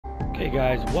Hey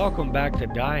guys, welcome back to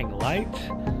Dying Light.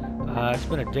 It's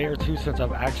been a day or two since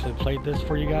I've actually played this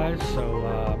for you guys, so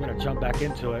I'm going to jump back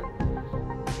into it.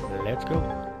 Let's go.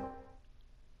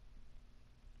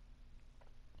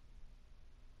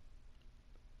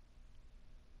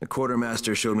 The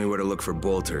quartermaster showed me where to look for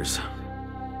bolters.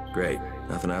 Great.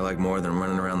 Nothing I like more than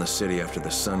running around the city after the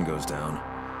sun goes down.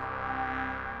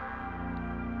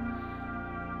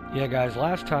 Yeah guys,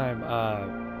 last time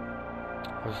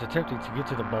I was attempting to get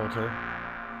to the bolter,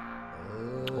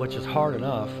 which is hard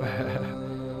enough,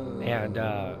 and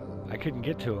I couldn't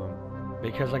get to him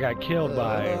because I got killed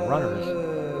by runners,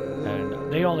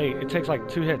 and it takes like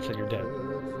 2 hits and you're dead.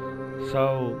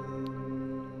 So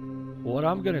what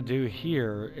I'm gonna do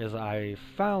here is I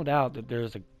found out that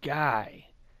there's a guy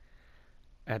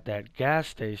at that gas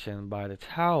station by the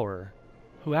tower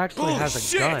who actually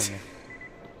has a gun.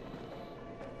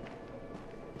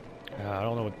 I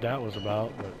don't know what that was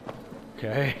about, but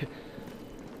okay.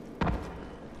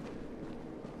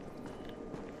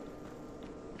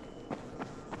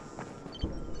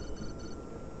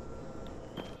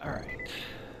 Alright.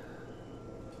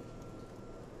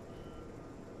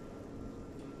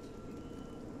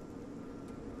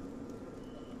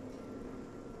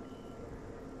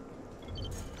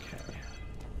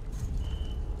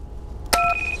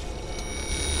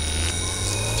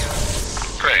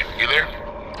 Great, you there?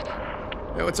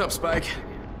 Hey, what's up, Spike?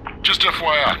 Just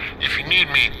FYI, if you need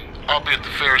me, I'll be at the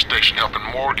ferry station helping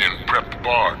Morgan prep the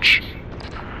barge.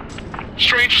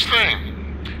 Strangest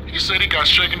thing, he said he got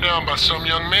shaken down by some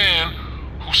young man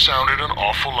who sounded an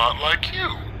awful lot like you.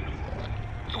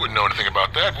 You wouldn't know anything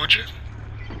about that, would you?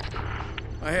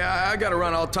 Hey, I gotta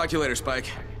run. I'll talk to you later,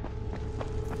 Spike.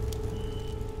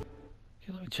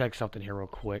 Okay, let me check something here real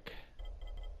quick.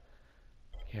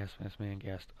 Gas mask man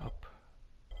gassed up.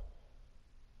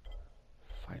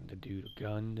 Find the dude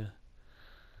gunned.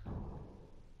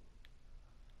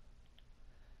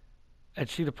 And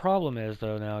see, the problem is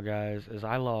though now guys, is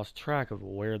I lost track of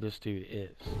where this dude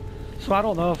is. So I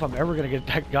don't know if I'm ever gonna get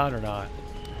that gun or not.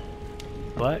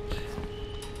 But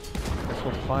I guess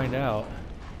we'll find out.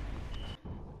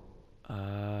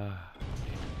 Goes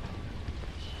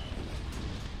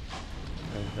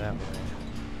that way.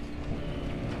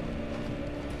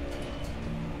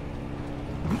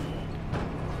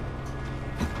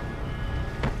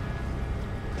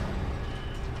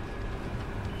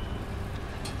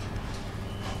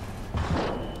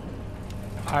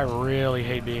 I really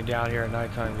hate being down here at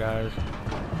nighttime, guys.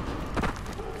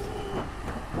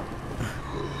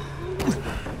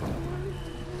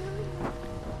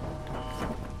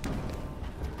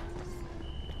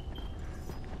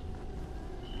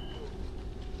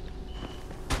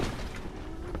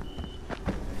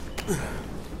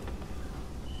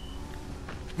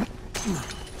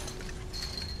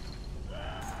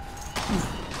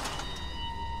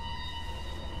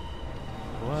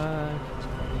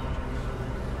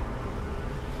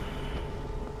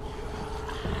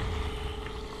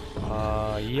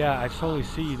 Yeah, I totally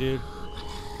see you, dude.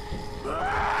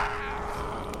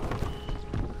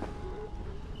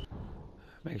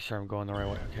 Make sure I'm going the right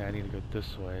way. Okay, I need to go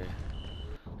this way.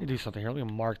 Let me do something here. Let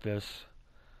me mark this.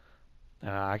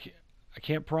 I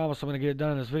can't promise I'm going to get it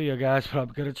done in this video, guys, but I'm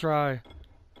going to try.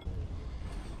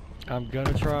 I'm going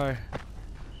to try.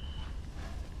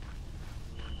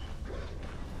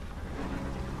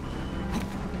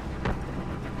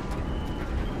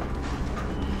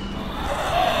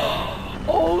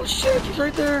 Oh shit, he's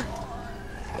right there.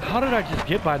 How did I just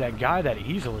get by that guy that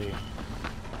easily?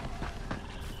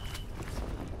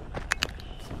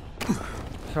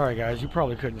 Sorry guys, you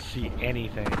probably couldn't see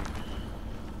anything.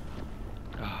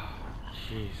 Oh,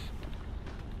 jeez.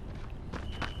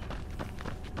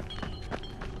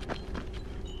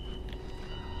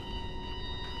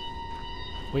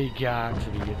 We got to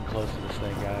be getting close to this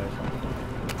thing, guys.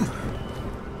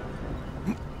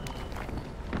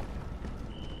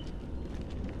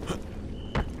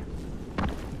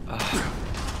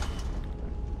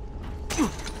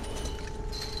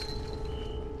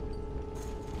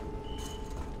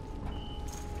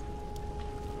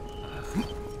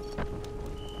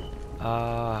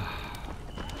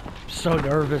 So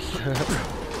nervous.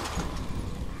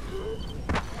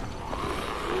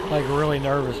 Like really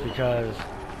nervous because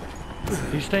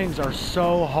these things are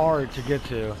so hard to get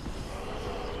to.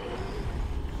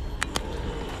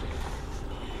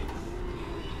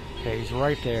 Okay, he's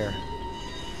right there.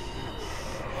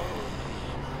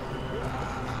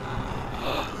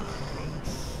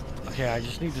 Okay, I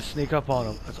just need to sneak up on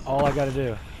him. That's all I gotta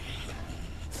do.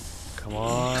 Come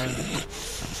on.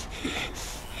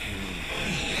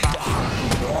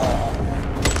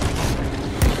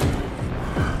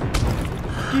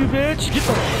 Fuck you, bitch! Get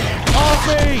the off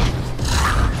me!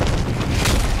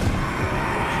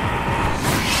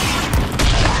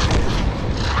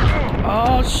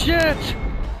 Oh shit!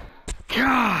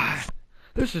 God,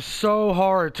 this is so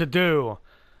hard to do.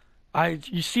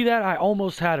 You see that? I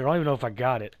almost had it. I don't even know if I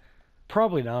got it.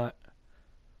 Probably not.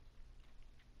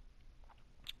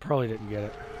 Probably didn't get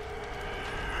it.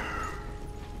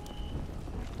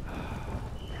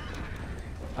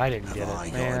 I didn't get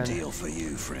it, man. A deal for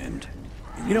you, friend.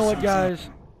 You know what, guys?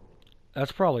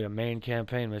 That's probably a main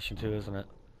campaign mission too, isn't it?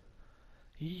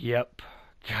 Yep.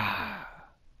 God.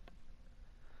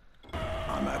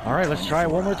 All right, let's try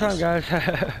it one more time, guys.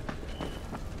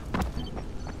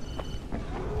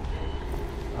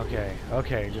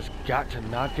 Okay, just got to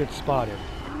not get spotted.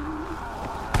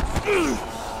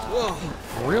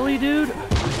 Really, dude?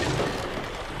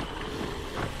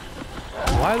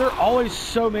 Why are there always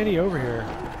so many over here?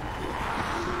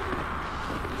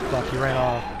 Fuck, he ran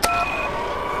off.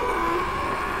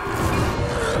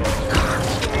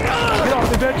 Get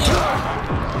off me, bitch!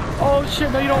 Oh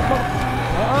shit, no you don't fuck.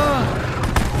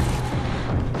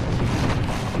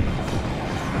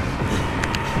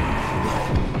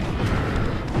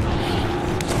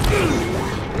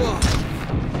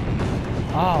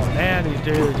 Oh man, these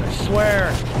dudes, I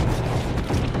swear.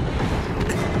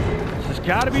 This has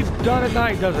got to be done at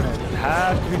night, doesn't it? It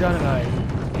has to be done at night.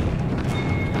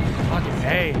 Fucking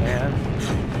A, man.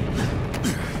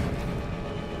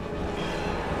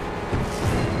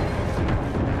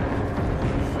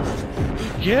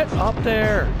 Get up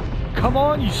there. Come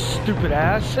on, you stupid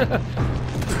ass.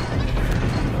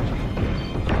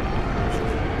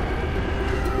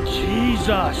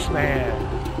 Jesus, man.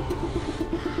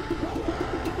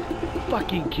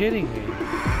 Fucking kidding me.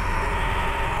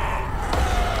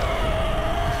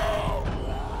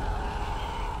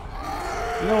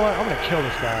 You know what? I'm gonna kill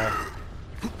this guy.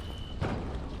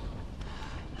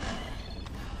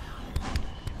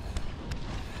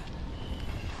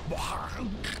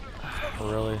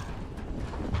 Really?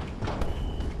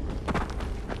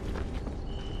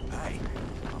 Hey,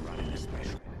 I'm running a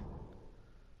special.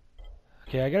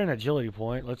 Okay, I got an agility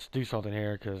point. Let's do something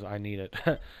here because I need it.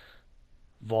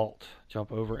 Vault.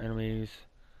 Jump over enemies.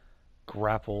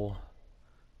 Grapple.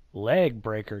 Leg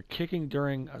breaker. Kicking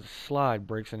during a slide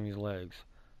breaks enemies' legs.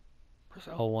 Press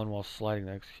L1 while sliding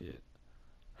to execute.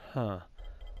 Huh.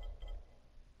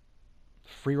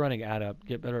 Free running add up.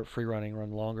 Get better at free running.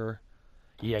 Run longer.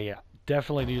 Yeah.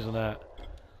 Definitely using that.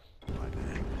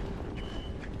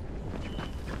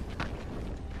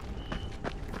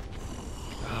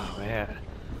 Oh man.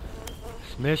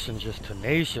 This mission's just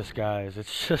tenacious, guys.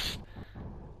 It's just...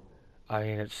 I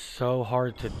mean, it's so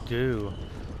hard to do.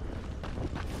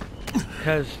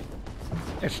 Because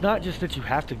it's not just that you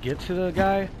have to get to the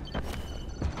guy,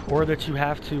 or that you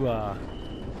have to,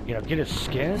 you know, get his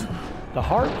skin. The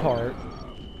hard part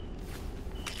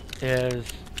is...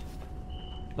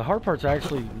 The hard part's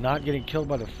actually not getting killed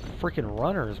by the freaking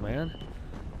runners, man.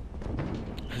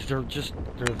 Because they're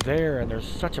there and they're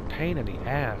such a pain in the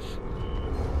ass.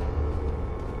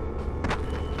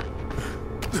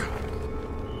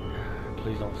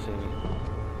 Please don't see me.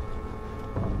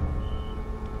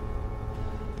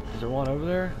 Is there one over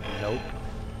there? Nope.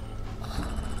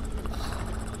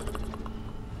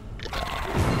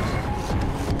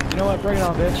 You know what? Bring it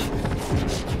on, bitch.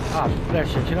 Ah, that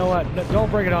shit. You know what? No,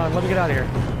 don't bring it on. Let me get out of here.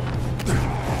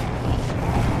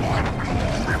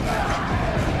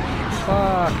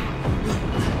 Fuck.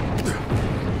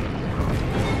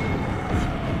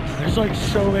 There's like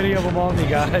so many of them on me,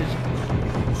 guys.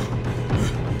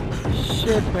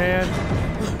 Shit, man.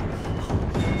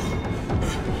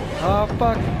 Oh,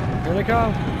 fuck. Here they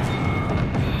come.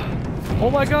 Oh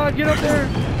my god, get up there.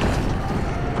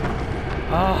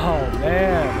 Oh,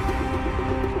 man.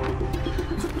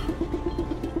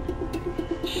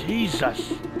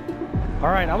 Jesus.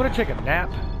 Alright, I'm gonna take a nap.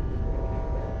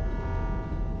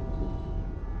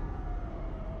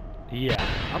 Yeah,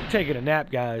 I'm taking a nap,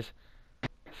 guys.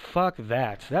 Fuck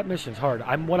that. That mission's hard.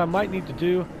 What I might need to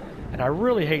do, and I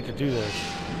really hate to do this,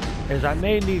 is I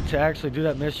may need to actually do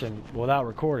that mission without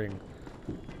recording.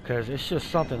 Because it's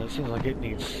just something that seems like it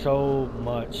needs so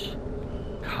much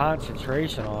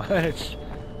concentration on. I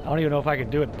don't even know if I can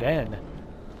do it then.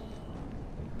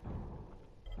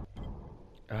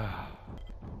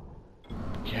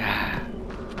 Yeah.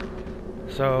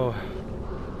 So,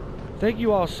 thank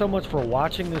you all so much for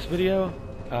watching this video.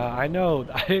 I know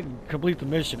I didn't complete the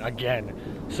mission again.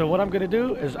 So what I'm going to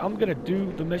do is I'm going to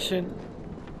do the mission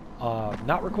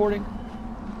not recording.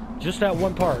 Just that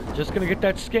one part. Just going to get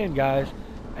that skin, guys.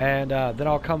 And then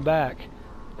I'll come back.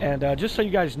 And just so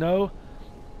you guys know,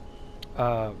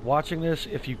 watching this,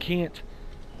 if you can't,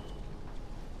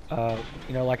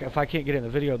 you know, like if I can't get in the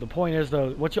video, the point is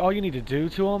though, all you need to do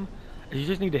to them is you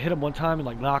just need to hit them one time and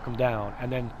like knock them down,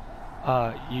 and then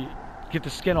you get the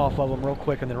skin off of them real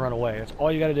quick and then run away. That's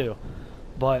all you got to do.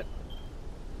 But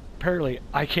apparently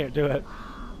I can't do it.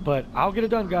 But I'll get it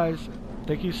done, guys.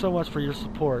 Thank you so much for your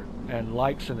support and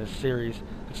likes in this series.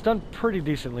 It's done pretty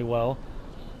decently well.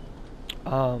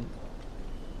 I'll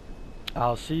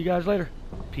see you guys later.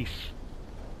 Peace.